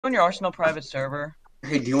on your Arsenal private server?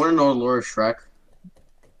 Hey, do you want to know Lore of Shrek? Or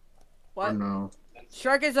What? no?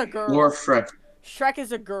 Shrek is a girl. Lore of Shrek. Shrek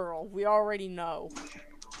is a girl. We already know.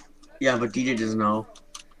 Yeah, but DJ doesn't know.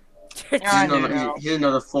 Yeah, I do know. He doesn't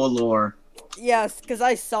know the full lore. Yes, because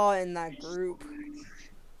I saw it in that group.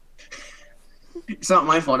 It's not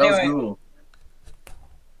my fault. That was Anyway. Google.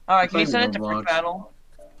 Alright, can you playing send it to Brick Roblox. Battle?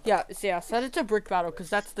 Yeah, set it to Brick Battle, because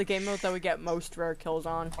that's the game mode that we get most rare kills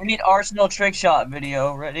on. We need Arsenal trick shot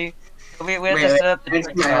video. Ready? We have to Wait, set up the it's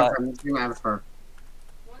trick my shot. avatar. It's my avatar.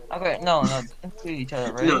 Okay, no, let's do each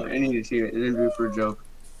other. Ready? No, I need to see it. It didn't do it for a joke.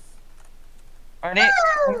 Ready?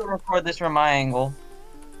 I'm gonna record this from my angle.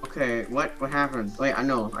 Okay, what happened? Wait, I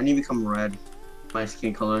know. I need to become red. My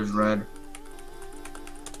skin color is red.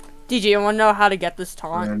 DJ, you want to know how to get this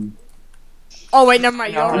taunt? Red. Oh wait, never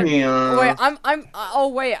mind. You No. already. Yeah. Wait, oh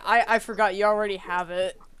wait, I forgot. You already have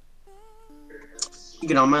it.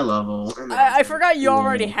 Get on my level. I forgot you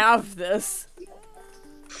already have this.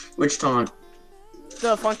 Which taunt?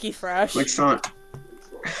 The Funky Fresh. Which taunt?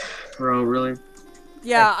 Bro, really?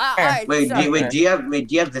 Yeah, Wait, so- do you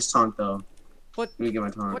have this taunt though? What? Let me get my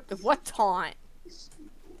taunt. What taunt?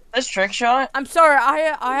 This trick shot? I'm sorry.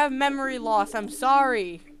 I have memory loss. I'm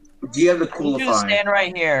sorry. Do you have the I need you to coolify? stand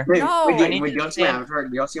right here. Wait, No. wait, I need wait, you do y'all to see my stand, avatar?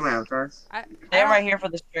 Do y'all see my avatar? stand right here for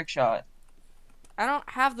this trick shot. I don't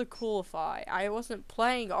have the coolify. I wasn't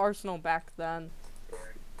playing Arsenal back then.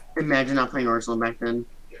 Imagine not playing Arsenal back then.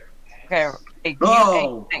 Okay, hey, can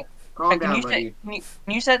Oh! you, hey, Calm hey, can down, you buddy. set,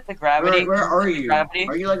 can you set the gravity? Where are Can set the you? Gravity?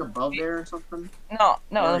 Are you like above there or something? No,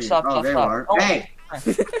 Where are you? stop, Oh, stop, there you stop. are. Oh, Hey!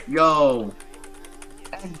 Yo!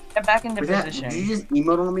 get back into position. Did you just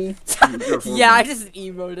emote on me? Yeah, I just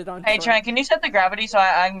emoted on. Hey, Trent. Trent, can you set the gravity so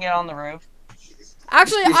I can get on the roof?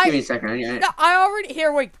 Actually, Just give me a second. no, I already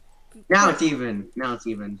here. Wait, Now it's even. Now it's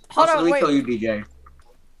even. Hold Also, on, let me wait. kill you, DJ.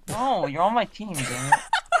 No, you're on my team, damn it.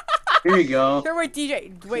 Here you go. here, wait,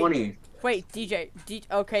 DJ, wait, 20. wait, DJ,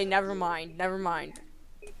 okay, never mind.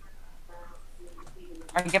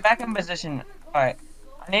 Alright, get back in position. Alright,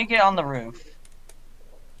 I need to get on the roof.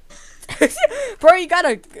 Bro, you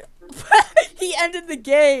gotta. He ended the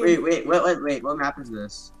game. Wait. What map is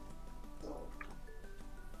this?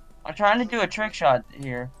 I'm trying to do a trick shot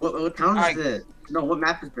here. What town Alright. is it? No, what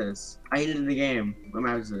map is this? I ended the game. What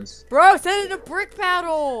map is this? Bro, send it to Brick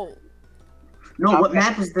Battle. No, what Okay.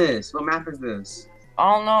 map is this? What map is this?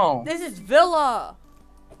 I don't know. This is Villa.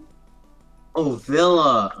 Oh,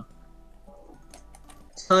 Villa.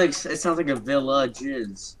 It sounds like a villa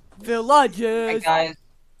jizz. Hey Villages. guys.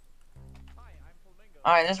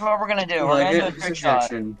 Alright, this is what we're gonna do. We're gonna do a trick shot.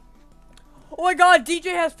 suggestion. Oh my God, DJ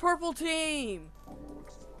has purple team.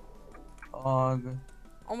 Ugh.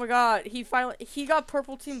 Oh my God, he got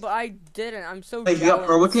purple team, but I didn't. I'm so Wait, you jealous. got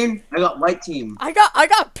purple team? I got white team. I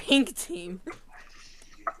got pink team.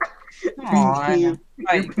 Come Pink on. team.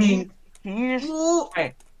 Alright, You're pink. Can you just... Ooh.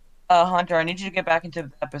 Hey, Hunter, I need you to get back into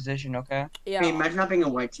that position, okay? Yeah. Hey, imagine not being a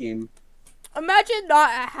white team. Imagine not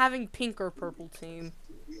having pink or purple team.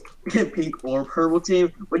 Pink or purple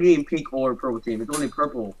team? What do you mean pink or purple team? It's only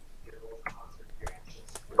purple.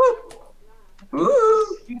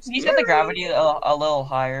 Ooh. Can you set the gravity a little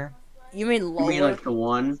higher? You mean You lower? mean like the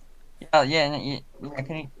one? Yeah, can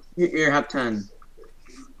you... Here, have 10.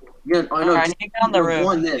 Yeah, I know. Alright, I need to get on the roof. Go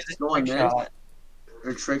on Do this. this Go on trick this. shot.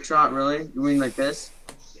 A trick shot, really? You mean like this?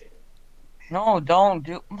 No, don't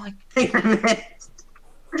do... My... Yeah,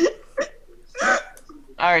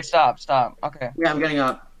 Alright, stop. Okay. I'm getting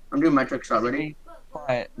up. I'm doing my trick shot. Ready?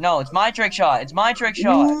 Quiet. No, it's my trick shot. It's my trick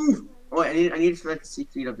shot. Ooh. Oh, I need to select the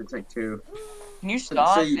 6 feet up to take 2. Can you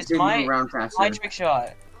stop? So you It's move my around faster. trick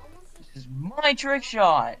shot. This is my trick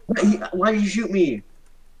shot. Why did you shoot me?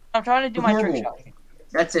 I'm trying to do my trick Horrible. shot.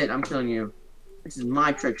 That's it. I'm killing you. This is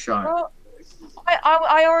my trick shot. Bro,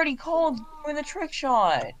 I already called doing the trick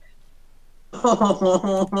shot.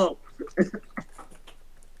 what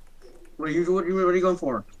are you going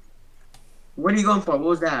for? What are you going for? What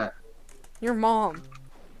was that? Your mom.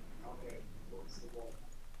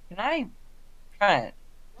 Can I... Trent,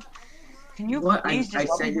 can you What? please I just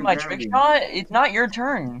let said me do your my gravity. trick shot? It's not your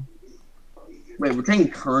turn. Wait, we're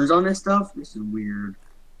taking turns on this stuff? This is weird.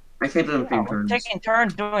 I can't believe I'm Yeah, taking we're turns. taking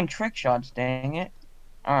turns doing trick shots, dang it.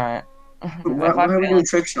 Alright. Why are we doing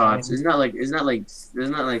trick shots? Isn't that like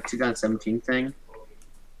 2017 thing?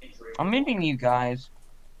 I'm meeting you guys.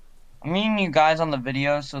 I'm meeting you guys on the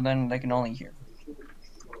video so then they can only hear.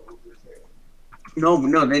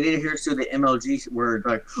 No, they didn't hear us do the MLG word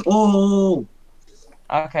like, oh.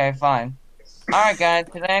 Okay, fine. Alright guys,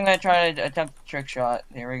 today I'm gonna try to attempt a trick shot.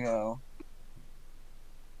 Here we go.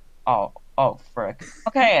 Oh, frick.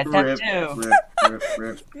 Okay, attempt 2.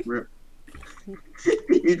 Rip.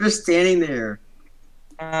 You're just standing there.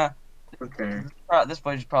 Uh, Okay. this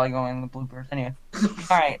footage is probably going in the bloopers. Anyway.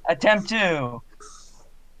 Alright, attempt 2.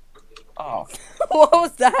 Oh. What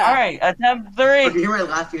was that? Alright, attempt Oh, 3. do you hear my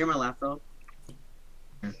laugh? Do you hear my laugh though?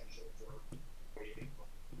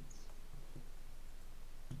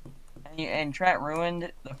 And Trent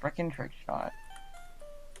ruined the frickin' trick shot.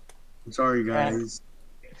 I'm sorry, guys.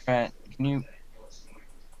 Trent, can you...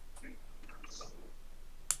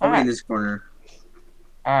 I'll be in Alright, this corner.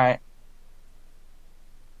 alright.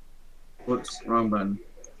 Whoops, wrong button.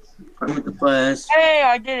 I'm with the plus. Hey,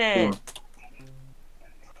 I did it!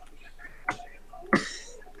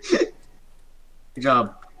 4. Good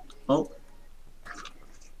job. Oh,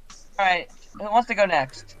 Alright, who wants to go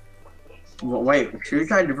next? well, wait. Should we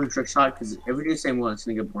try a different trick shot? Because if we do the same one, it's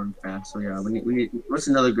gonna get boring fast. So yeah, we need. What's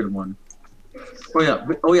another good one? Oh yeah.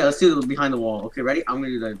 Let's do the behind the wall. Okay, ready? I'm gonna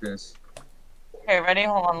do like this. Okay, ready?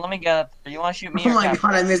 Hold on, let me get up there. You wanna shoot me Oh or my Cap?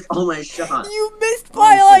 god, I missed all my shots. You missed Oh,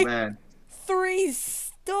 by I'm so like bad. 3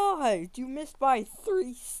 studs. You missed by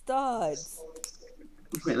 3 studs.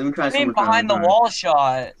 Wait, let me try I some mean more time. behind the wall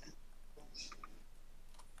shot.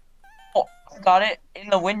 Oh, got it in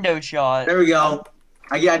the window shot. There we go.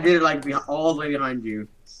 I did it like all the way behind you.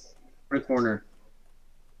 In the corner.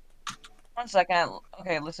 1 second.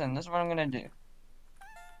 Okay, listen, this is what I'm gonna do.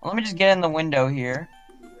 Let me just get in the window here.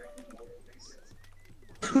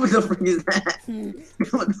 What the frick is that?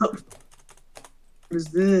 What the what is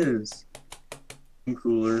this? I'm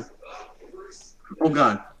cooler. Oh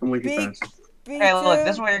god, I'm way too Big- fast. Be Okay, look, tuned,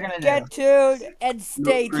 this is what you're gonna do. get tuned, and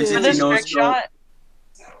stay No, For tuned. this no trick scope. shot,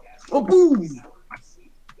 Oh boom!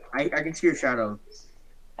 I can see your shadow.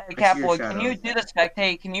 hey, I see your Catboy, can shadow. you do the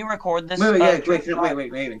spectate? Can you record this? Wait, trick shot?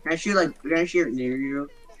 wait. Can I shoot it near you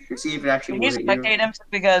to see if it actually Can will you hit you? spectate him?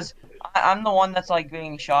 Because I'm the one that's like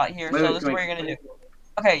being shot here, so this is what you're gonna do.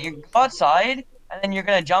 Okay, you go outside, and then you're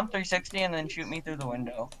gonna jump 360 and then shoot me through the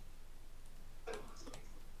window.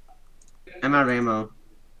 I'm out of ammo.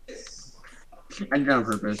 I did it on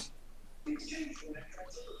purpose.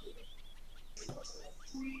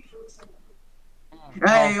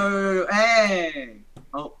 Hey, hey!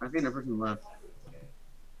 Oh, I think the person left.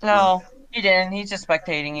 No, he didn't. He's just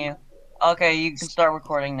spectating you. Okay, you can start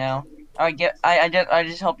recording now. I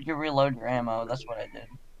just helped you reload your ammo. That's what I did.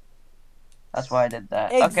 That's why I did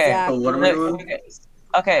that. Exactly. So what are we doing?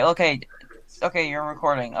 Okay, you're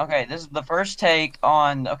recording. Okay, this is the first take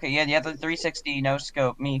on. Okay, yeah, you have the 360 no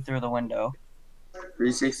scope me through the window.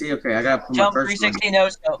 360? Okay, I gotta put my Jump first 360 no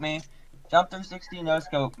scope me. Jump 360 no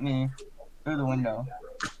scope me through the window.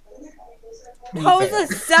 That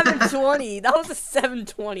was a 720. That was a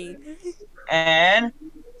 720. And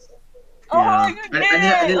Yeah. oh, you did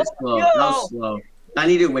I did it Let's slow. go! That was slow. I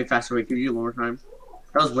need to do it way faster. Wait, can you do it one more time?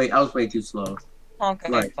 I was way too slow.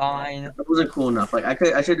 Okay, Right. fine. That wasn't cool enough. Like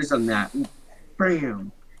I should have done that.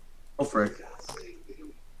 Bam. Oh frick.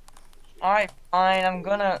 Alright, fine. I'm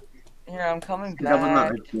coming That was not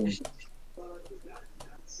back. that cool.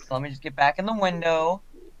 Let me just get back in the window.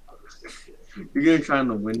 You're gonna try on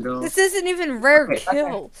the window. This isn't even rare Okay,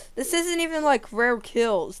 kill. This isn't even like rare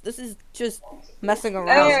kills. This is just messing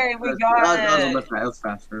around. Hey, we got it! That was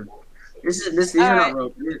faster. These are not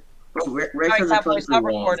rope. Red Alright, kills are Catboy, close to the stop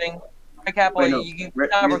wall. recording. Alright, Catboy, Wait, no. you can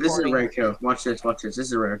stop This is a recording. rare kill. Watch this. This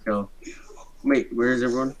is a rare kill. Wait, where is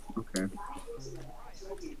everyone? Okay.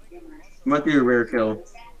 Might be a rare kill.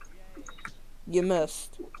 You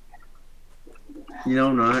missed. You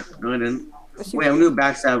know, not. No, I didn't. Yes, you Wait, I'm gonna do a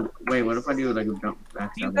backstab. Wait, what if I do like a jump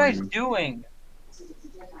backstab? What are you guys doing?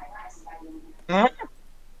 Huh?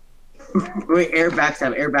 Wait, air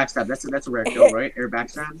backstab. That's a rare kill, right? Air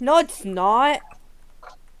backstab. No, it's not.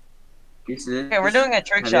 Yes, it is. Okay, we're doing a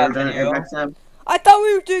trick Have you ever shot done an air video. backstab? I thought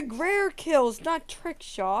we were doing rare kills, not trick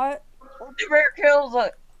shot. We'll do rare kills.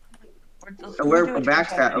 We're doing A trick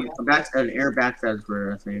shot video. an air backstab is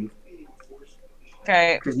rare, I think.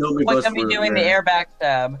 Okay, Because nobody what's goes gonna for be doing the rare. air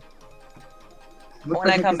backstab? What when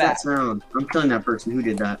the I heck come is that back. sound? I'm killing that person. Who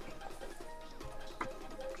did that? Oh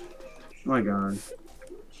my god.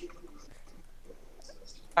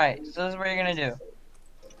 Alright, so this is what you're gonna do.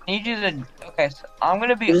 I need you to. Okay, so I'm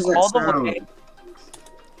gonna be What is that all the sound? way.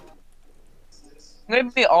 I'm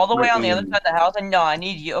gonna be all the way My on the other aim. side of the house, and no, I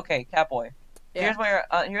need you. Okay, Catboy. Yeah.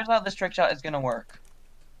 Here's how this trick shot is gonna work.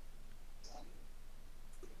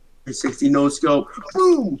 360 no scope.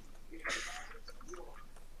 Boom!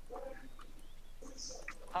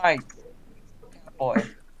 Alright, Catboy.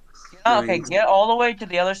 Okay, Nice. get all the way to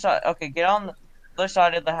the other side. Okay, get on the other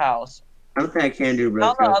side of the house. I don't think I can do Get real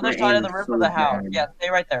on the kills. other My side aim of the is roof so of the house. bad. Yeah, stay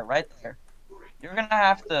right there, right there. You're gonna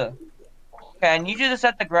have to. Okay, I need you to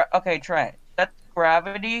set the okay, Trent. Set the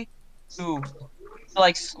gravity to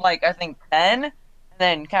like I think 10, and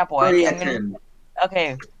then Catboy, Already I'm at gonna 10.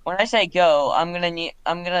 okay. When I say go, I'm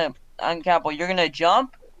Catboy. You're gonna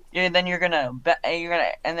jump. Then you're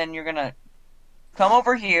gonna come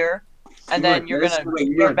over here, and You go then like you're this? gonna Wait,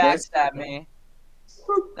 you go air like this? backstab me.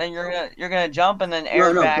 Then you're gonna jump and then No,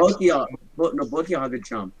 air no, back. both of y'all. Both of y'all have to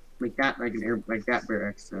jump. Like that, like an air, like that bear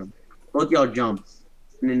X. Both of y'all jump,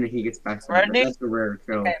 and then he gets back. Ready? That's the rare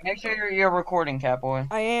kill. Okay, make sure you're recording, Catboy.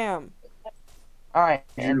 I am. All right,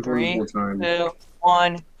 You're and recording the three, whole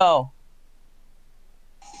time. 2, 1, go.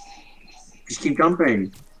 Just keep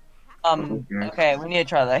jumping. Okay. Okay, we need to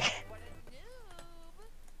try that.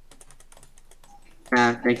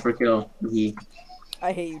 Ah, thanks for kill. He.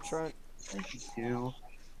 I hate you, Trent. What did you do?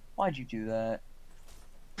 Why'd you do that?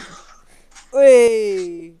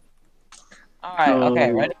 Hey. All right,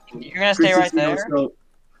 okay, ready? You're gonna stay right 360 no there. scope.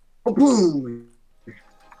 Oh, boom!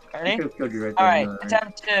 I Ready? could have killed you right All there. right, No, right?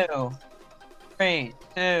 attempt 2, 3,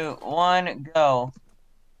 2, 1, go.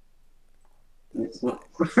 What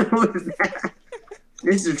was that?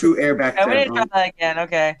 This is a true airbag Okay, we need set. to try that again.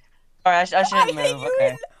 Okay. All right, I shouldn't I hit move. you Okay.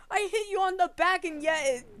 in. I hit you on the back, and yet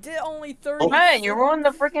it did only 30. Oh. Hey, you ruined the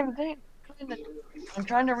freaking thing. I'm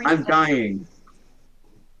trying to reset. I'm dying.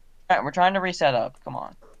 Alright, we're trying to reset up. Come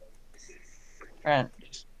on. Trent.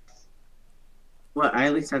 What? I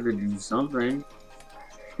at least have to do something.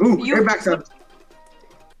 Ooh, You airbag set.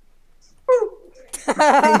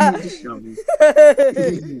 Just show me.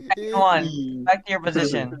 come on. Back to your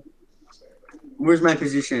position. Where's my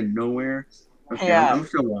position? Nowhere. Okay, Yeah. I'm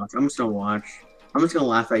just gonna watch. I'm just gonna watch. I'm just gonna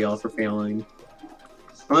laugh at y'all for failing.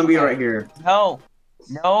 I'm gonna be right here. No.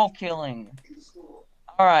 No killing.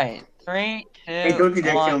 Alright. 3, 2, Hey, don't you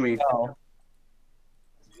dare 1, kill me. go.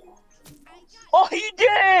 Oh, you did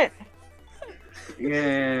it!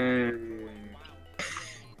 Yeah.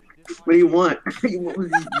 What do you want?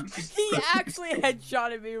 He actually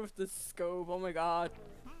headshotted me with the scope. Oh my god.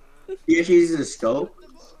 He actually uses a scope.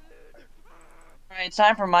 Alright, it's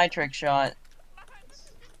time for my trick shot.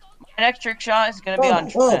 My next trick shot is gonna be on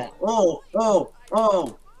Trent. Oh.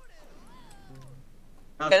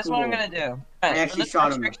 Okay, that's what I'm gonna do. I Trent, actually for this shot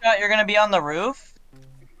next him. trick shot, you're gonna be on the roof.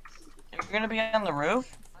 You're gonna be on the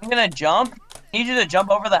roof. I'm gonna jump. I need you to jump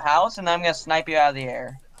over the house, and then I'm gonna snipe you out of the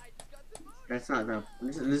air. That's not that.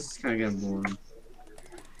 This is kind of getting boring.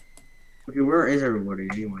 Okay, where is everybody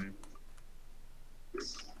anyway?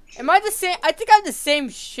 Am I the same? I think I'm the same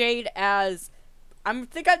shade as. I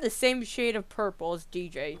think I'm the same shade of purple as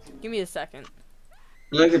DJ. Give me a second.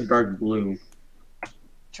 He's like a dark blue.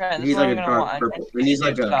 Trent, this He's is what like I'm a gonna dark want. purple. And he's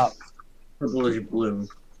like a Stop. purplish blue.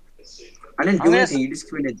 I didn't I'm do gonna anything. You just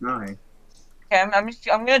committed to die. Okay, I'm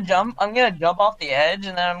gonna jump. I'm gonna jump off the edge,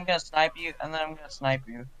 and then I'm gonna snipe you, and then I'm gonna snipe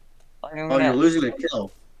you. Like I'm Oh, you're gonna losing a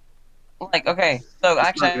kill. like okay. So That's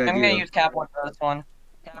actually, not a good I'm gonna idea. use Catboy for this one.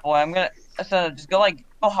 Catboy, I'm gonna just go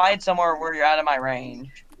hide somewhere where you're out of my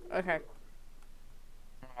range. Okay.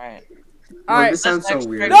 All right. No, Alright. this sounds so Next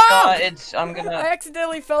weird. trick shot, I'm I gonna.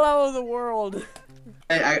 accidentally fell out of the world.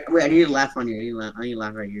 Wait, I need to laugh on you. I need to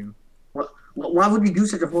laugh at you. Why would you do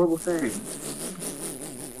such a horrible thing?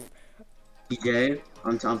 DJ,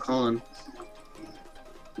 I'm calling.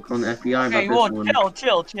 I'm calling the FBI Okay, about whoa, this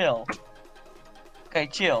one. chill. Okay,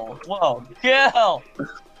 chill. Whoa, chill.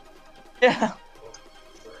 Yeah.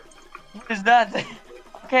 What is that thing?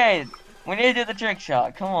 Okay, we need to do the trick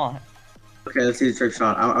shot. Come on. Okay, let's see the trick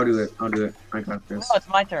shot. I'll do it. I got this. No, it's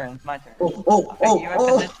my turn. It's my turn. Oh. Okay, you in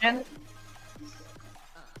position?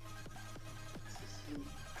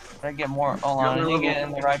 I get more. Hold on, I need to get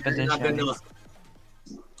in the right Not good position. enough.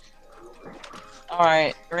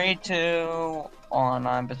 Alright, 3, 2, 1.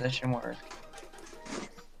 I'm in position where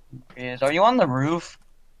he is. Are you on the roof?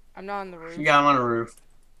 I'm not on the roof. Yeah, I'm on a roof.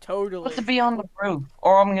 Totally. What's to be on the roof?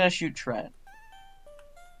 Or I'm gonna shoot Trent.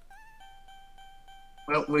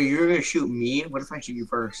 Wait, you're gonna shoot me? What if I shoot you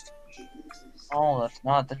first? Oh, that's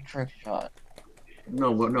not the trick shot.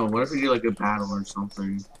 No. What if we do like a battle or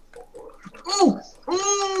something? Oh,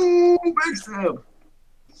 backstab.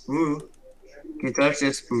 Ooh. Can't touch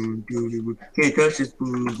this spoon, doo doo boo. Can't touch this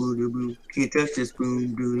spoon, boo doo boo. Can't touch this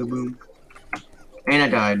spoon, doo doo boo. And I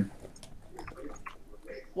died.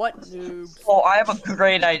 What noobs? Oh, I have a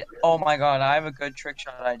great idea. Oh my god, I have a good trick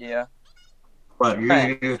shot idea. But you're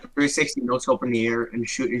Right. gonna do 360 no scope in the air and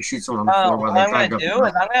shoot someone on the floor Oh, while what they I'm try gonna to do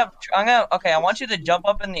is okay, I want you to jump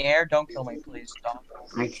up in the air. Don't kill me, please. Stop.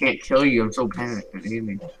 I can't kill you. I'm so bad at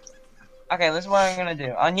aiming. Okay, this is what I'm gonna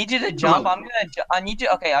do. I need you to jump. I need you.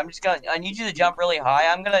 Okay, I need you to jump really high.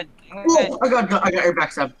 Oh, I got air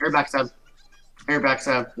backstab.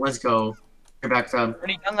 Let's go. Air backstab.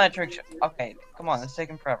 Already done that trick shot. Okay, come on, it's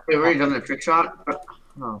taking forever. We've already done that trick shot.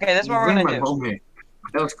 Oh, Okay, this is you what we're ruined gonna my do. moment.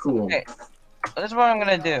 That was cool. Okay, this is what I'm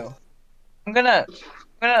gonna do. I'm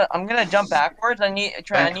gonna jump backwards. I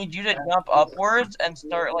Back, need you to jump upwards and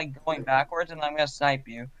start like going backwards, and I'm gonna snipe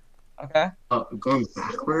you. Okay? going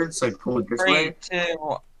backwards, like pull it this way. 3,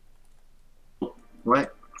 2.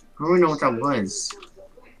 What? I don't even know what that was.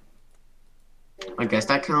 I guess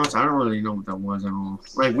that counts. I don't really know what that was at all.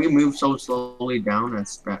 Like we moved so slowly down.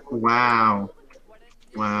 That's that. Wow.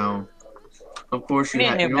 Wow. Of course We you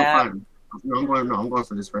need a had. new You know, map. fine. No, I'm going. No, I'm going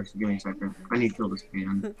for this person. Give me a second. I need to kill this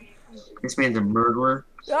man. This man's a murderer.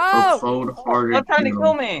 A No! cold-hearted Stop trying to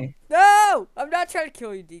kill criminal. me. No! I'm not trying to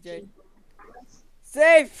kill you, DJ.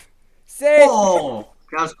 Safe! Safe! Whoa!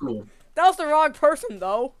 That was cool. That was the wrong person,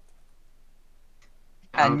 though.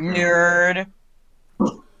 I A don't care.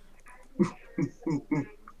 nerd.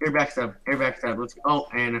 Air backstab. Air backstab. Let's go. Oh,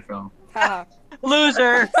 NFL. Haha.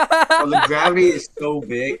 Loser. Oh, the gravity is so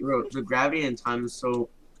big. Bro, the gravity and time is so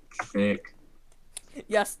thick.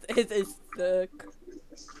 Yes, it is thick.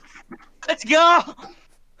 Let's go.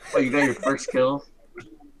 Oh, you got your first kill?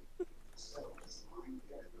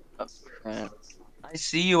 I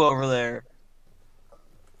see you over there.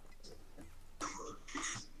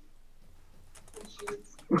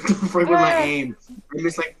 What the frick with my aim? I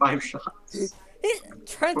missed like 5 shots.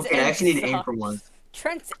 Trent's Okay, aim I actually need to aim sucks. for once.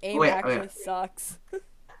 Trent's aim Wait, actually wait. sucks. I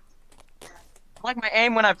like my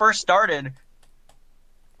aim when I first started.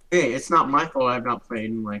 Hey, it's not my fault I've not played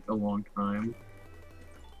in like a long time.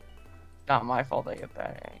 Not my fault I get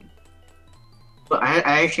that aim. But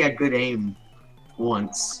I actually had good aim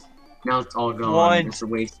once. Now it's all gone. Once. It's a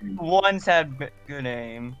waste. Once had good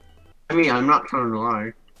aim. I mean, I'm not trying to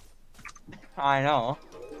lie. I know.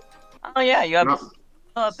 Oh yeah, you have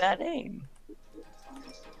Not, bad aim.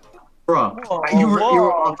 bruh, Whoa, you were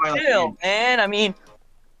off by like an chill, inch. man. I mean,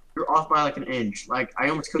 You're off by like an inch. Like I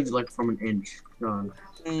almost killed you like from an inch. God.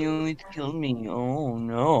 you killed me. Oh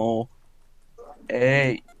no.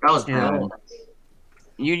 Hey, That was chill. bad.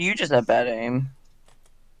 You just have bad aim.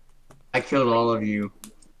 I killed all of you.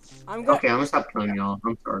 I'm going. Okay, I'm gonna stop killing y'all.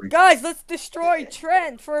 I'm sorry. Guys, let's destroy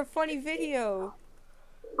Trent for a funny video.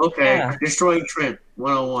 Okay, Yeah. destroying Trent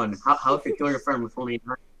 101. How to kill your friend with only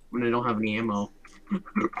 9 when they don't have any ammo?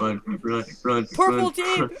 Run, run, run. Purple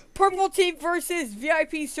run. team versus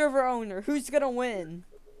VIP server owner. Who's gonna win?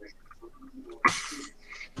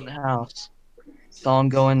 In the house. Saw him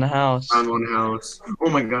go in the house. I'm on house. Oh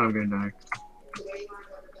my god, I'm gonna die.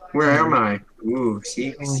 Where am I? Ooh,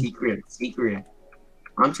 secret.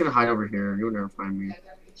 I'm just gonna hide over here. You'll never find me.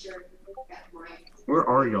 Where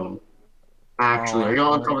are y'all? Actually, are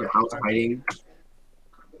y'all on top of the house hiding?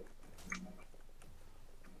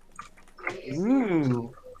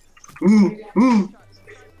 Ooh. Ooh. You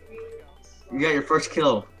got your first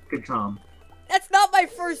kill. Good job. That's not my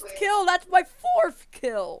first kill. That's my 4th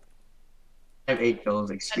kill. I have 8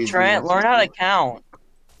 kills. Excuse me. Trent, learn how to count.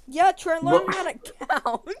 Yeah, Trent, learn What? how to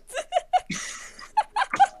count.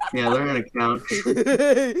 Yeah, learn how to count.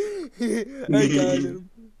 I got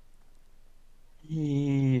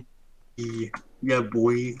him. Yeah,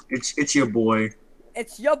 boy. It's your boy.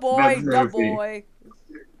 It's your boy, That's the nervy. boy.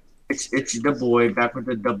 It's the boy back with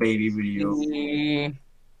the baby video. What do you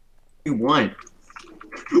want?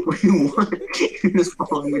 What do you want? You're just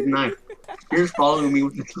following me with the knife. You're just following me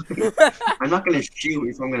with the knife. I'm not gonna shoot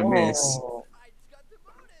if I'm gonna miss. Oh.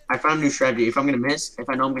 I found a new strategy. If I'm gonna miss, if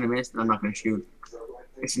I know I'm gonna miss, then I'm not gonna shoot.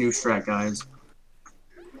 It's a new strat, guys.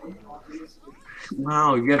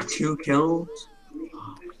 Wow, you have 2 kills?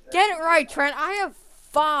 Get it right, Trent. I have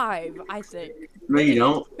 5, I think. No, you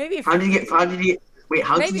don't. Maybe. How did you get? Wait,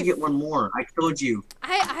 how did Maybe you get one more? I killed you.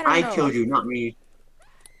 I don't know. Killed you, not me.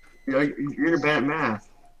 You're bad at math.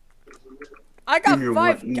 I got You're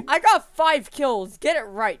 5. what? I got 5 kills. Get it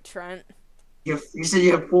right, Trent. You said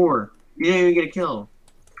you have 4. You didn't even get a kill.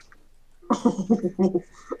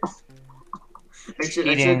 I should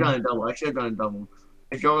have done a double.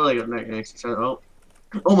 I go like next. Oh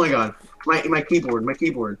my god, my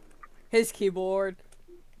keyboard. His keyboard.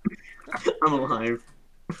 I'm alive.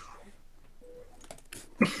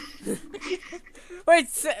 Wait,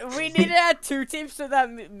 so we need to add 2 teams so that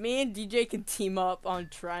me and DJ can team up on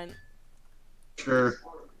Trent. Sure,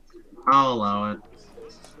 I'll allow it.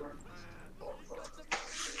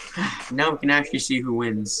 Now we can actually see who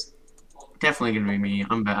wins. Definitely gonna be me.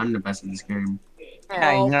 I'm the best at this game.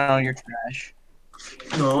 Yeah, Oh. you know you're trash.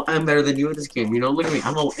 No, I'm better than you at this game. You know, look at me.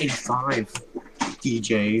 I'm level 85.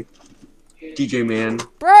 DJ man.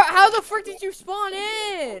 Bro, how the frick did you spawn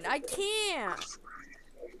in? I can't.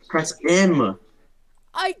 Press M.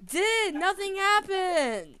 I did. Nothing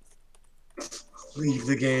happened. Leave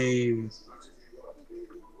the game.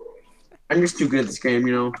 I'm just too good at this game,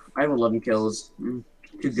 you know. I have 11 kills. Too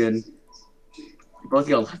good. Both of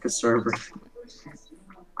y'all left the server.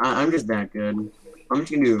 I'm just that good. I'm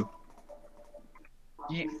just gonna do.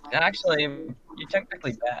 Actually, you're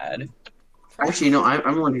technically bad. Actually, no,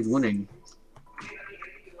 I'm the one who's winning.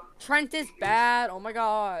 Trent is bad. Oh my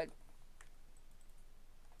god.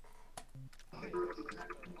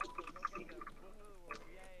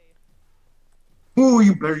 Ooh,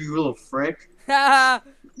 you better, you little frick. I'm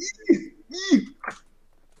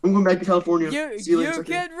going back to California. See you later, you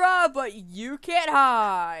can run, but you can't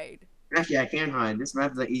hide. Actually, I can hide. This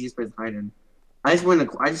map is the easiest place to hide in. I just went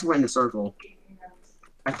in a circle.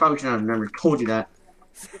 I probably should not have never told you that.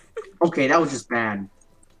 Okay, that was just bad.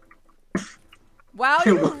 Wow,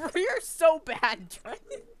 you're so bad, Trent.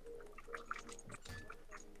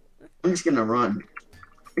 I'm just gonna run.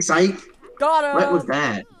 Psych. Got him. What was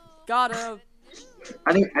that? Got him.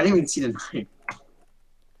 I didn't even see the knife.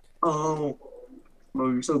 Oh,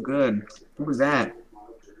 you're so good. What was that?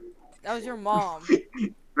 That was your mom.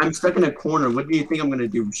 I'm stuck in a corner. What do you think I'm gonna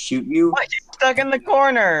do? Shoot you? Why are you stuck in the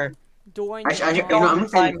corner? Doing I'm staying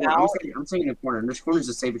in the corner. This corner is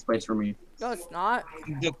the safest place for me. No, it's not.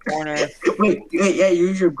 The corner. Wait, yeah,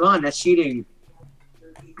 use your gun. That's cheating.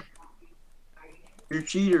 You're a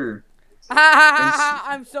cheater.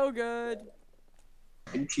 I'm so good.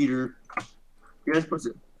 You cheater. You're not supposed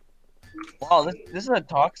to. Wow, this is a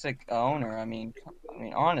toxic owner. I mean,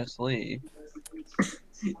 honestly.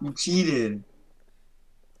 You cheated.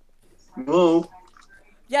 Whoa.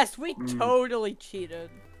 Yes, we totally cheated.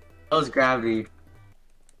 That was gravity.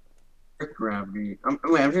 Gravity.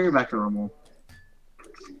 Wait, I'm taking it back to normal.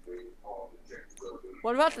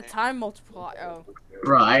 What about the time multiplier? Oh.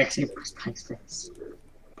 Bro, I actually pressed backspace.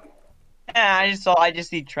 Yeah, I just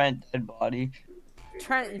see Trent dead body.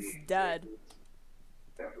 Trent is dead.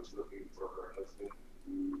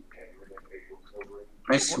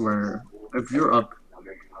 I swear, if you're up,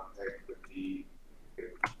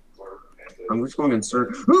 I'm just going in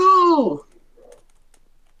circle. Oh!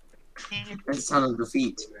 That's the sound of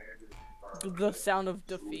defeat. The sound of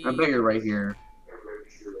defeat. I bet you're right here.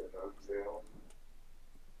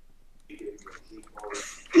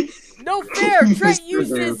 No fair! Trent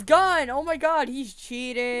used his gun! Oh my god, he's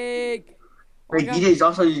cheating! Oh Wait, DJ's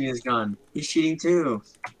also using his gun. He's cheating too.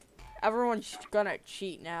 Everyone's gonna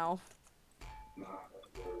cheat now.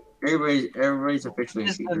 Everybody's officially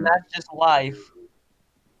a cheater. That's just life.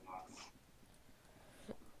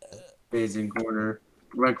 Amazing corner.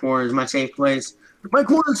 My corner is my safe place. My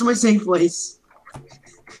corner's my safe place.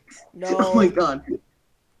 No. Oh my god.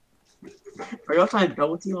 Are y'all trying to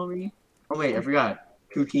double team on me? Oh wait, I forgot.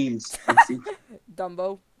 2 teams.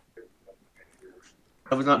 Dumbo.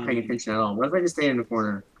 I was not paying attention at all. What if I just stayed in the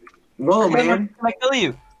corner? Whoa, man. I kill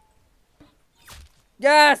you.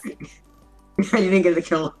 Yes! You didn't get the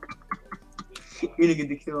kill. You didn't get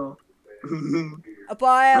the kill. But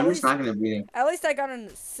I'm just not gonna beat it. at least I got an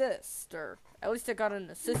assist. Or at least I got an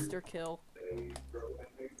assister kill.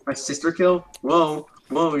 My sister kill? Whoa.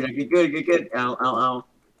 Whoa, get good, get good. Ow, ow, ow.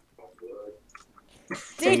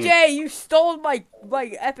 DJ, you stole my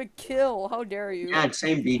epic kill. How dare you? Yeah,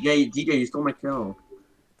 same DJ. DJ, you stole my kill.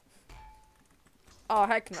 Oh,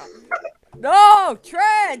 heck no. No!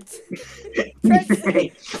 Trent!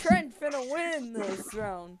 Trent finna win this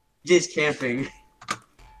round. Just camping.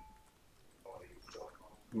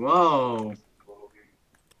 Whoa.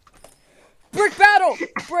 Brick battle!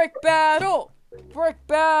 Brick battle! Brick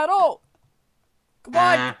battle! Come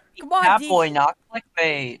on! Come on, That DJ! boy, not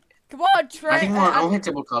clickbait. Come on, Trent! I think I'll hit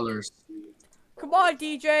double colors. Come on,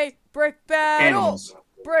 DJ! Brick battle! Animals.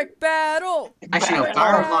 Brick battle! Actually, no, Brick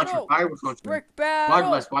fireworks battle! launcher. Fireworks launcher. Brick Wild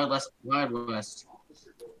battle! West, Wild West, Wild West.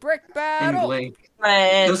 Brick And battle! Blake.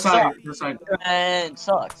 Trent This side, sucks. this side. Trent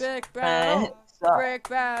sucks. Brick Trent battle! sucks. Brick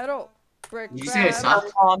battle! Brick Did you say I battle!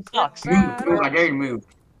 suck? Tom sucks. Move, move, I dare you to move.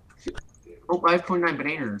 Oh, 5.9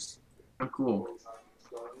 bananas. I'm cool.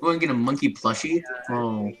 Go and get a monkey plushie?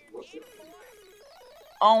 Oh.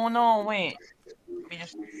 Oh no, wait.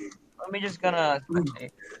 Let me just gonna.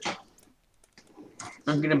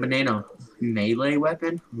 I'm getting a banana. Melee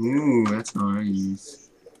weapon? Ooh, that's nice.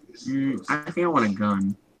 I think I want a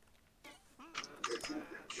gun.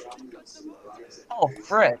 Oh,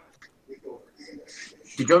 frick.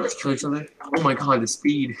 Did y'all just kill each other? Oh my god, the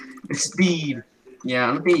speed. The speed. Yeah,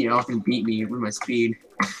 I don't think y'all can beat me with my speed.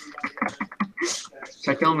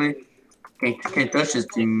 Try kill me. Can't touch this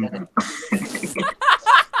team.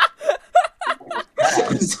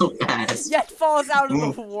 I'm so fast. Yet falls out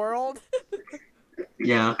of the world.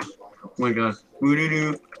 Yeah. Oh my god.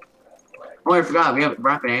 Woo-doo-doo. Oh, I forgot. We have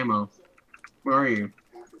rapid ammo. Where are you?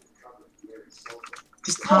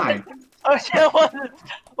 Just die. Oh shit!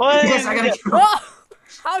 What Yes, is I got a it? kill. Oh,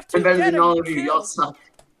 how'd I'm you better get than a all of you. Y'all kill? suck.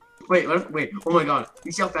 Wait, what? Wait. Oh my god.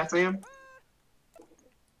 You see how fast I am?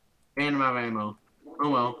 And I'm out of ammo. Oh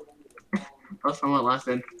well. That's fun what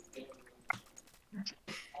lasted.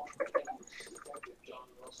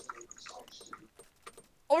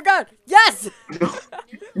 Oh my god, yes! No.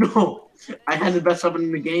 No. I had the best weapon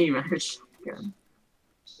in the game.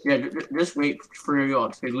 Yeah, just wait for y'all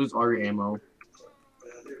to lose all your ammo.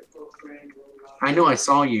 I know I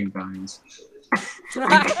saw you guys.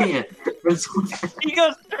 I can't. I'm so fast. He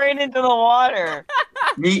goes straight into the water.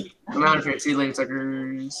 Meet. I'm out of here. See you later,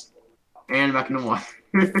 suckers. And back in the water.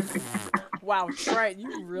 Wow, Trent,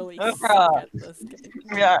 you really No suck problem. at this game.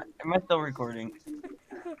 Yeah, am I still recording?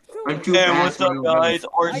 I'm too Hey, fast. what's up, guys?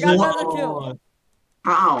 I got another kill.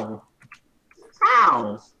 How?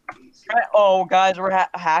 How? Oh, guys, we're Wait,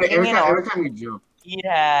 hacking in every our time you jump. speed Oh,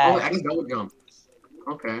 wait, hack. I can double jump.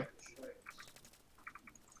 Okay.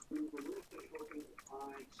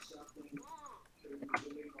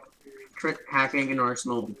 Trick hacking in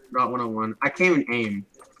Arsenal. Route 101. I can't even aim.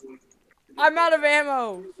 I'm out of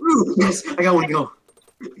ammo. Ooh, yes, I got one kill.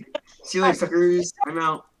 See you later, suckers. I'm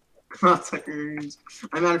out. I'm out, suckers.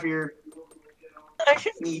 I'm out of here.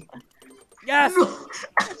 Me. Yes! No.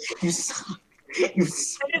 You suck. You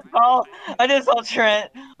suck. I just saw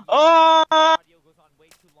Trent. Oh,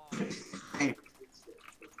 Hey,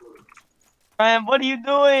 Trent, what are you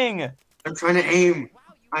doing? I'm trying to aim.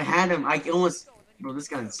 I had him. I almost. Bro, this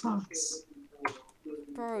guy sucks.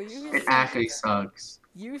 Bro, you It suck. actually sucks.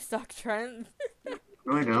 You suck, Trent.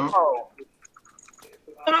 No, I don't. Oh.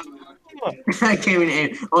 I can't even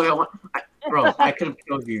aim. Oh, yeah, bro, I could have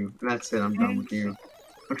killed you. And that's it. I'm done with you.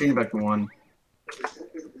 I'm taking back to one.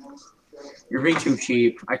 You're being too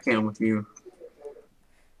cheap. I can't with you.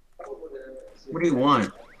 What do you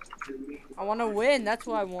want? I want to win. That's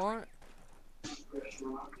what I want.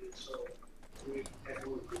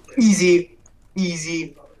 Easy.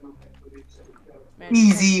 Easy. Man,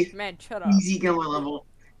 Easy. Man, shut up. Easy, get on my level.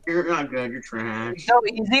 You're not good. You're trash. So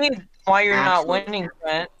easy. Why you're not Actually. winning,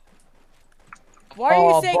 Trent? Why are you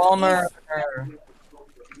Oh, saying bummer. easy?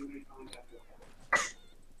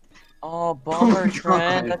 Oh, bummer, my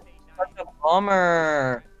Trent. God. That's such a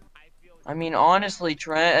bummer. I mean, honestly,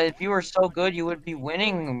 Trent, if you were so good, you would be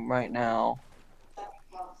winning right now.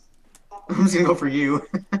 I'm just gonna go for you.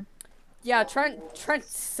 Yeah, Trent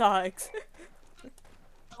sucks.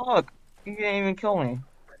 Look, you can't even kill me.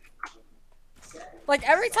 Like,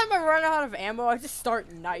 every time I run out of ammo, I just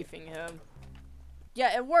start knifing him.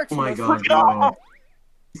 Yeah, it works. Oh my most of god, the bro. time.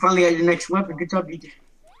 You finally got your next weapon. Good job, DJ.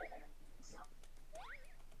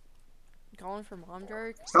 Going for Mom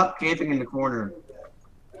Drake? Stop camping in the corner.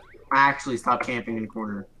 Actually, stop camping in the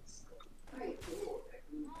corner.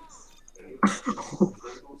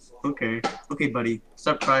 Okay. Okay, buddy.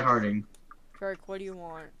 Stop tryharding. Drake, what do you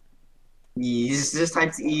want? Ease. This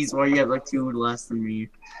type's ease while you have like 2 less than me.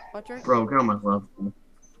 What, Drake? Bro, get on my level.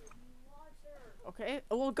 Okay,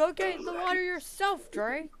 well, go get the water yourself,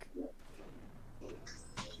 Drake.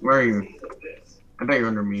 Where are you? I bet you're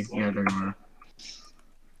under me. Yeah, there you are.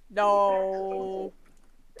 No.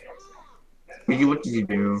 What did you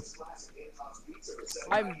do?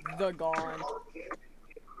 I'm the gone.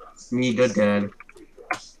 Me the dead.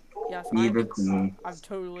 Yes, Me the queen. I'm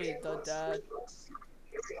totally the dad.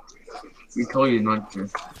 You told you not to.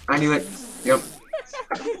 I knew it. Yep.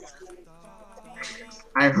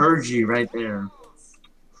 I heard you right there.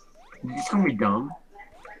 Did you call me dumb?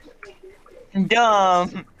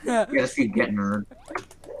 Dumb. Yeah, that's what you get, nerd.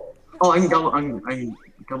 Oh, I can double. I can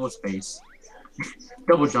double space.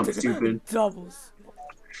 Double jump, stupid. Doubles.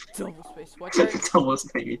 Double space. What, Drake? Double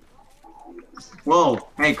space. Whoa!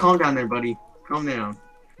 Hey, calm down there, buddy. Calm down.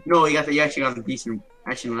 No, you actually got a decent.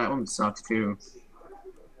 Actually, no, that one sucks too.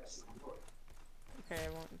 Okay, I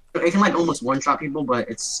won't. It can like almost one-shot people, but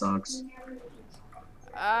it sucks.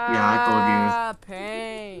 Ah,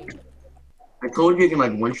 pain. I told you it can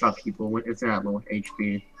like one-shot people if they're at low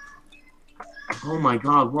HP. Oh my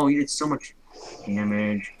god! Whoa, you did so much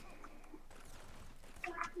damage.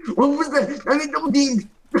 What was that? I mean, double teamed.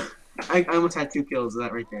 I almost had 2 kills.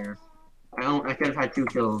 That right there. I could have had 2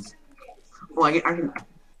 kills. Oh, I can.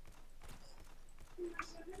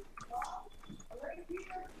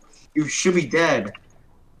 You should be dead.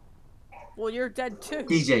 Well, you're dead too.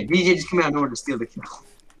 DJ just came out of nowhere to steal the kill.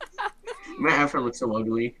 My effort looks so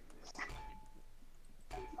ugly.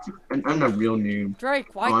 I'm the real noob.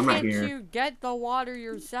 Drake, why I'm not can't here. you get the water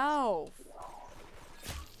yourself?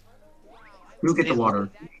 Who get the water?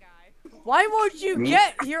 Why won't you Me?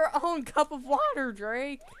 get your own cup of water,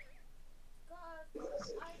 Drake?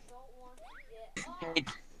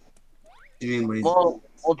 Anyways. Well,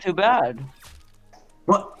 too bad.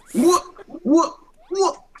 What? What? What?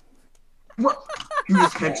 What? What? You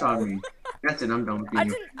just headshot me. That's it. I'm done with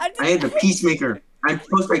you. I I am the didn't. peacemaker. I'm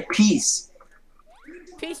supposed to make peace. You're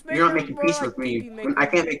not Peacemaker, making more peace like with me. pee-pee I maker.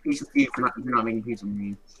 can't make peace with you if you're not making peace with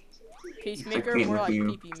me. I Peacemaker, can't more with like you.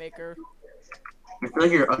 pee-pee maker. I feel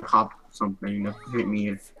like you're a cop or something. That hit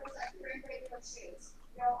me.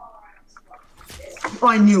 Oh,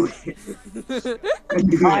 I knew it. I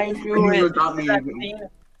knew it. I I knew knew it. it got me.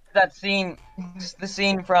 That scene, the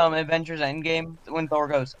scene from Avengers Endgame when Thor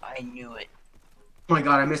goes, "I knew it." Oh my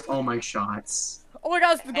god, I missed all my shots. Oh my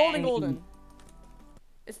god, it's the golden And golden.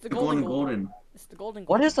 It's the The golden golden. It's the golden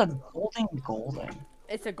what golden. is a golden?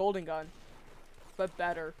 It's a golden gun, but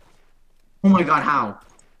better. Oh my god, how?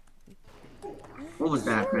 What was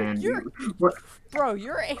that, man? What? Bro,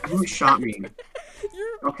 you're a. Who shot me?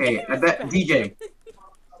 Okay, I bet DJ.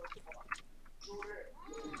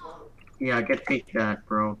 Yeah, take that,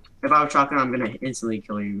 bro. If I have shotgun, I'm gonna instantly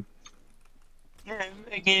kill you. If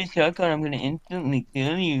I get a shotgun, I'm gonna instantly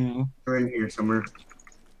kill you. You're in here somewhere.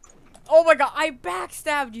 Oh my god, I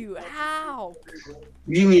backstabbed you. How?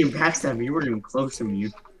 You didn't even backstab me. You weren't even close to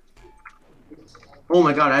me. Oh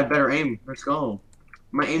my god, I have better aim. Let's go.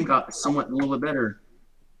 My aim got somewhat a little bit better.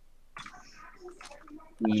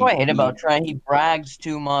 That's what I hate about Trent. He brags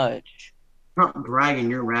too much. Not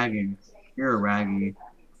bragging, you're ragging. You're a raggy.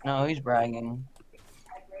 No, he's bragging.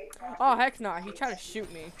 Oh heck no, he tried to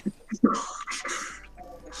shoot me.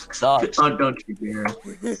 Sucks. Oh, don't you dare.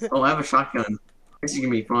 Oh, I have a shotgun. This is gonna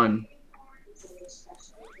be fun.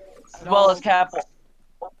 As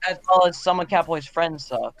well as some of Catboy's friends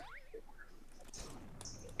suck.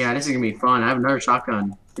 Yeah, this is gonna be fun. I have another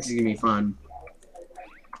shotgun. This is gonna be fun.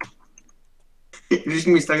 You're just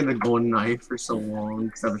gonna be stuck in the golden knife for so long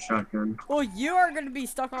because I have a shotgun. Well, you are gonna be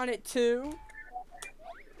stuck on it too.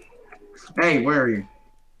 Hey, where are you?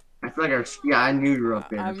 I feel like I knew you were up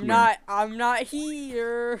there. I'm not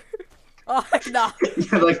here. Oh no. You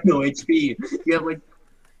have like no HP. You have like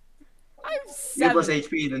I'm you have less 7.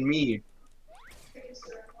 HP than me.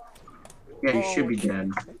 Yeah, you should be Okay.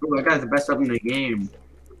 dead. Oh, that guy's the best weapon in the game.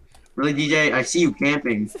 Really, DJ? I see you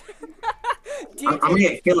camping. I'm gonna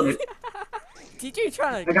get killed. DJ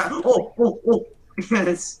trying I to. got. Oh!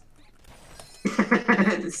 Yes.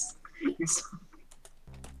 Yes. You're so...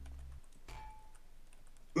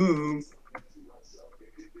 Ooh.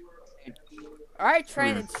 Alright,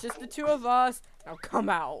 Trent, it's just the two of us. Now come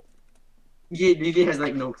out. Yeah, DJ has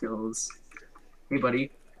like no kills. Hey, buddy.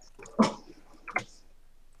 Oh.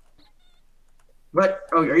 What?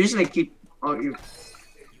 Oh, are you just gonna keep? Oh, you.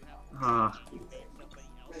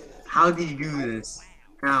 How did you do this?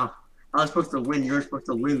 How? I was supposed to win. You're supposed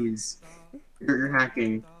to lose. You're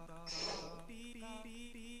hacking.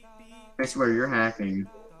 I swear, you're hacking.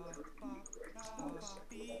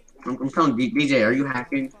 I'm telling DJ, are you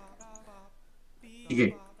hacking?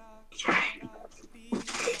 DJ.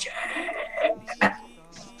 DJ.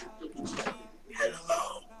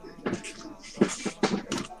 Hello.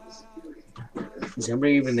 Is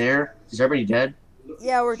everybody even there? Is everybody dead?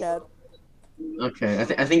 Yeah, we're dead. Okay,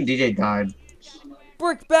 I think DJ died.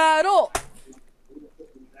 Brick battle!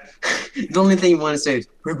 The only thing you want to say is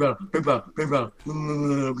brick battle, brick battle, brick battle,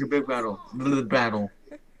 brick battle, battle.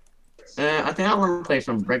 I think I want to play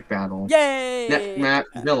some brick battle. Yay! Net map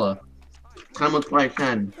Villa. Time with play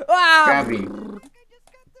 10. Ah! Grabby.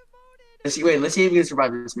 Let's see if you can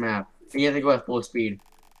survive this map. And you have to go at full speed.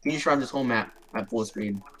 Can you survive this whole map at full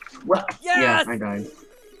speed? What? Yes! Yeah, I died.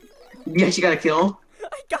 You actually got a kill?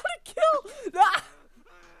 I got a kill! Ah!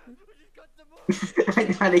 I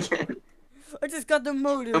died again. I just got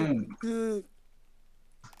demoted.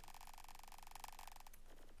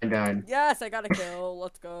 I died. Yes, I got a kill.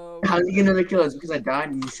 Let's go. How did you get another kill? Is it because I died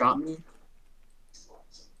and you shot me?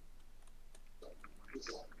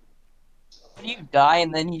 You die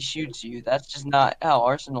and then he shoots you. That's just not how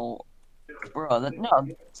Arsenal. Bro, that's not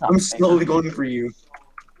I'm fair. slowly going for you.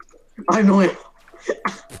 I know it.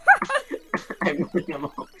 I have no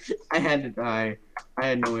ammo. I had to die. I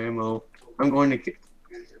had no ammo. I'm going to.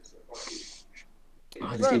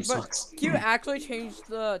 Oh, this game sucks. Can you actually change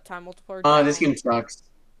the time multiplier? This game sucks.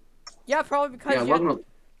 Yeah, probably because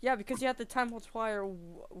Yeah, because you had the time multiplier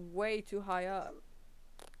way too high up.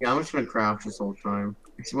 Yeah, I'm just gonna crouch this whole time.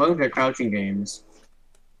 See, welcome to crouching games.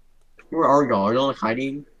 Where are y'all? Are y'all like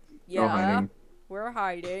hiding? Yeah, No hiding. we're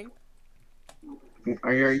hiding.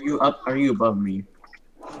 Are you up? Are you above me?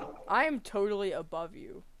 I am totally above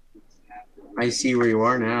you. I see where you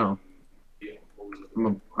are now.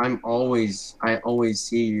 I always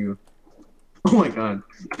see you. Oh my god,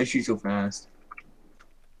 I shoot so fast.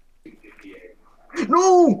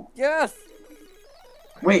 No! Yes!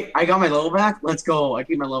 Wait, I got my level back? Let's go. I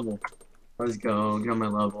keep my level. Let's go. Get on my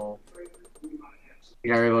level. You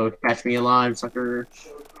gotta be able to catch me alive, sucker.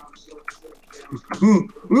 Ooh!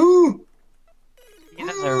 Ooh! You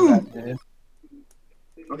deserve that, dude.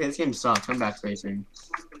 Okay, this game sucks. I'm backspacing.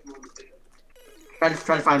 Try to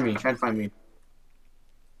find me. Try to find me.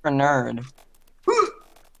 You're a nerd.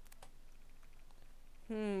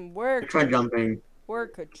 Where Try jumping. where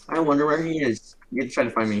could I wonder where he is. You try to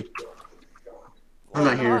find me. I'm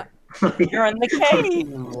not here. You're in the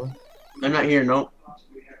cave. I'm not here. Nope.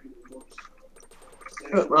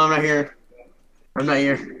 Well, I'm not here. I'm not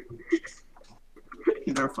here.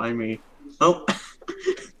 You better find me. Oh.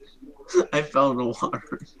 I fell in the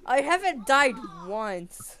water. I haven't died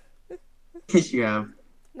once. Yes, you have.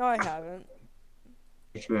 No, I haven't.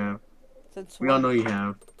 Yes, you have. Since We all when? know you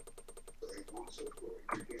have.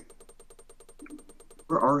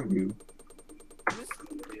 Where are you?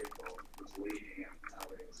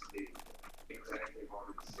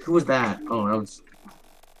 Who was that? Oh, that was.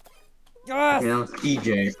 Yes! Okay, that was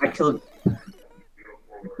DJ. I killed.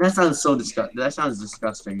 That sounds so disgusting. That sounds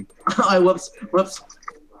disgusting. I whoops.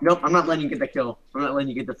 Nope, I'm not letting you get the kill. I'm not letting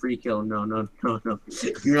you get the free kill. No.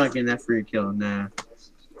 You're not getting that free kill. Nah.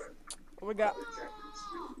 Oh my god.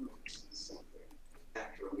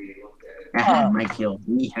 My kill.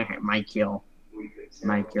 My kill.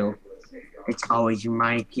 My kill. It's always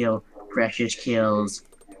my kill. Precious kills.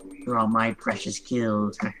 They're all my precious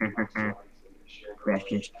kills.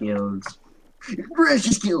 Precious kills.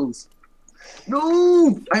 Precious kills.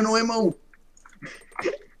 No! I have no ammo.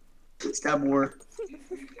 Stab war.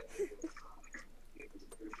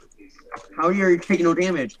 How are you taking no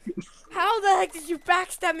damage? How the heck did you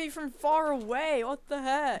backstab me from far away? What the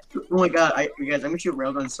heck? Oh my god, you guys, I'm gonna shoot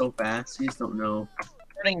railgun so fast. You just don't know.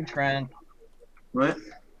 Reporting Trent. What?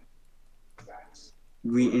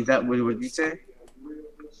 Is that what did you say?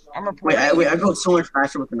 I'm reporting. I go so much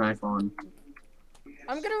faster with the knife on.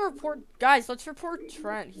 I'm gonna report, guys. Let's report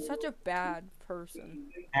Trent. He's such a bad person.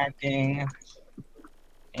 Hacking.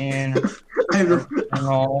 In. I have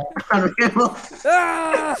Channel. ammo.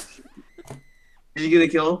 Ah! Did you get a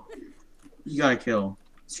kill? You got a kill.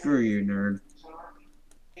 Screw you, nerd.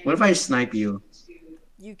 What if I snipe you?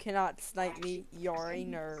 You cannot snipe me. You're a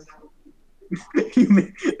nerd.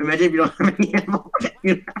 Imagine if you don't have any ammo.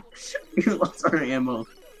 You lost all your ammo.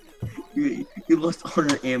 You lost all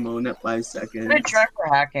your ammo in that 5 seconds. Good Trent for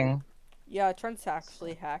hacking. Yeah, Trent's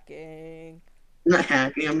actually hacking. I'm not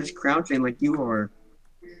hacking, I'm just crouching like you are.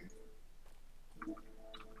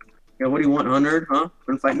 Yeah, what do you want, 100? Huh?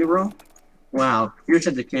 Wanna fight me, bro? Wow, you're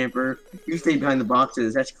such a camper. You stay behind the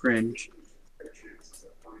boxes, that's cringe.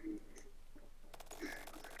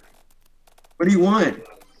 What do you want?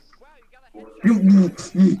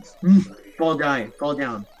 Fall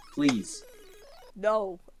down, please.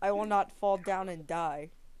 No, I will not fall down and die.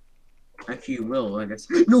 Actually, you will, I guess.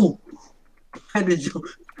 No! How did you?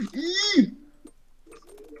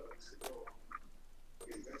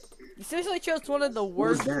 You seriously chose one of the What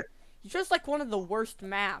was worst. that? You chose like one of the worst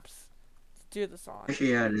maps to do this on.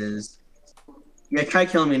 Actually, yeah, it is. Yeah, try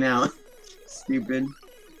killing me now. Stupid.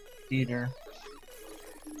 Peter.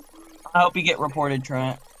 I hope you get reported,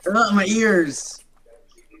 Trent. Ugh, my ears!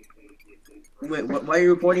 Wait, why are you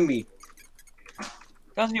reporting me?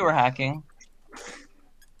 Because you were hacking.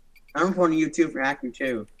 I'm reporting you too for hacking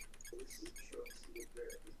too.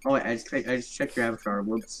 Oh wait, I just checked your avatar.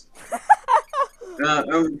 Whoops.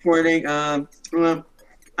 I'm reporting. I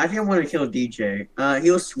think I want to kill DJ. He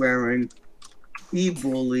was swearing. He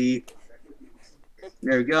bullied.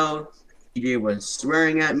 There we go. DJ was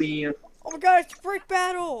swearing at me. Oh my god, it's break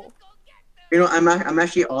battle! You know, I'm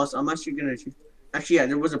actually gonna. Actually, yeah,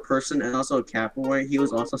 there was a person and also a cat boy. He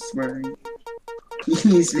was also swearing.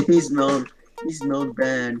 He smelled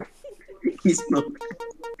bad. He smelled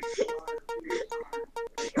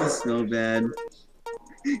bad.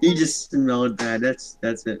 He just smelled bad. That's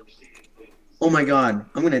it. Oh my god,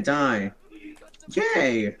 I'm gonna die.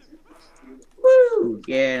 Yay! Woo!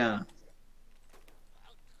 Yeah.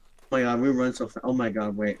 Oh my god, we run so fast. Oh my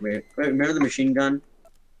god, wait. Remember the machine gun?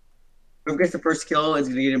 Whoever gets the first kill is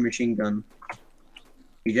gonna get a machine gun.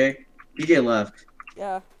 DJ? DJ left.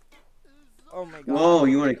 Yeah. Oh my god. Whoa,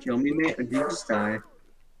 you wanna kill me, mate? Or did you just die?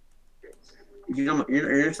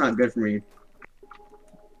 You're just not good for me.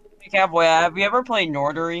 Hey, Cowboy, have you ever played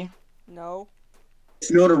Nordery? No.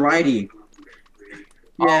 It's notoriety.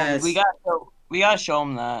 Yes. We gotta show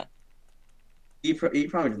him that. He probably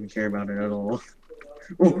doesn't care about it at all.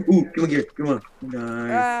 Ooh, come here, come on. Die.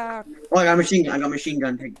 Ah. Oh, I got machine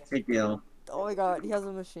gun. Take the L. Oh my god, he has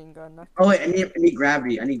a machine gun. Oh wait, I need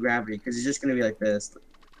gravity. Because it's just gonna be like this.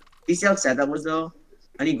 You see how sad that was though?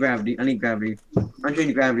 I need gravity. I need gravity. I'm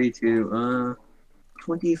changing gravity to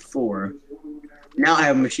 24. Now I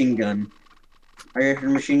have a machine gun. Are you ready for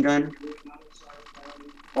the machine gun?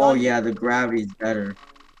 Oh Gun. yeah, the gravity is better.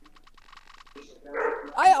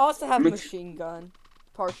 I also have Mix- machine gun.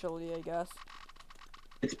 Partially, I guess.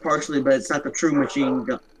 It's partially, but it's not the true machine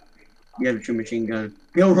gun. You have a true machine gun.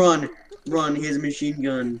 Go run, run. His machine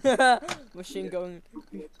gun. machine gun.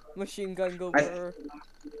 Machine gun go I, brr.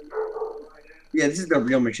 yeah, this is the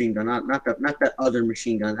real machine gun, not the other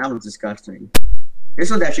machine gun. That one's disgusting. This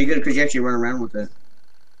one's actually good because you actually run around with it.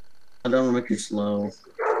 I don't want to make you slow.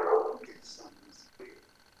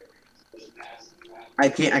 I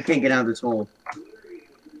can't get out of this hole.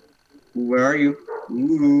 Where are you?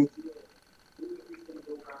 Ooh.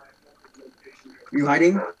 You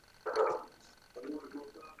hiding?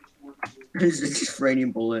 It's just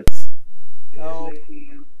raining bullets. Help.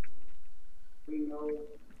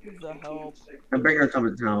 The help. I'm bringing her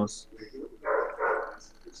to the house.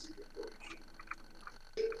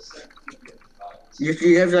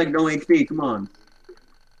 You have like no HP. Come on.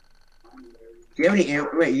 Do you have any ammo?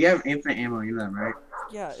 Wait, you have infinite ammo. You know that, right?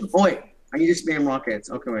 Yeah. Oh wait, I need to spam rockets.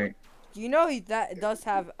 Okay, wait. You know that it does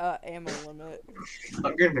have a ammo limit.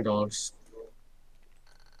 I'm getting the dogs.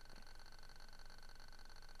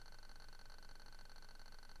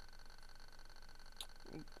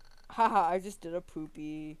 Haha, I just did a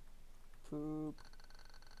poopy. Poop.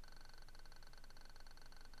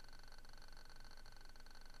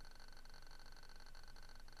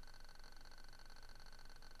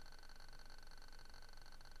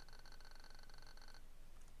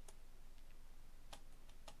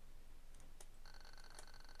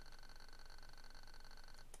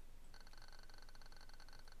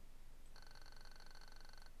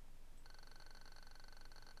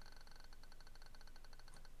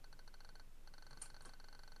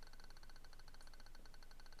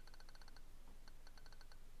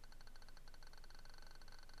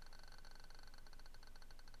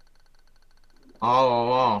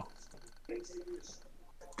 Oh.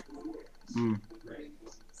 Hmm.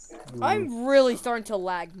 I'm really starting to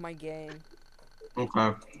lag my game.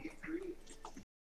 Okay.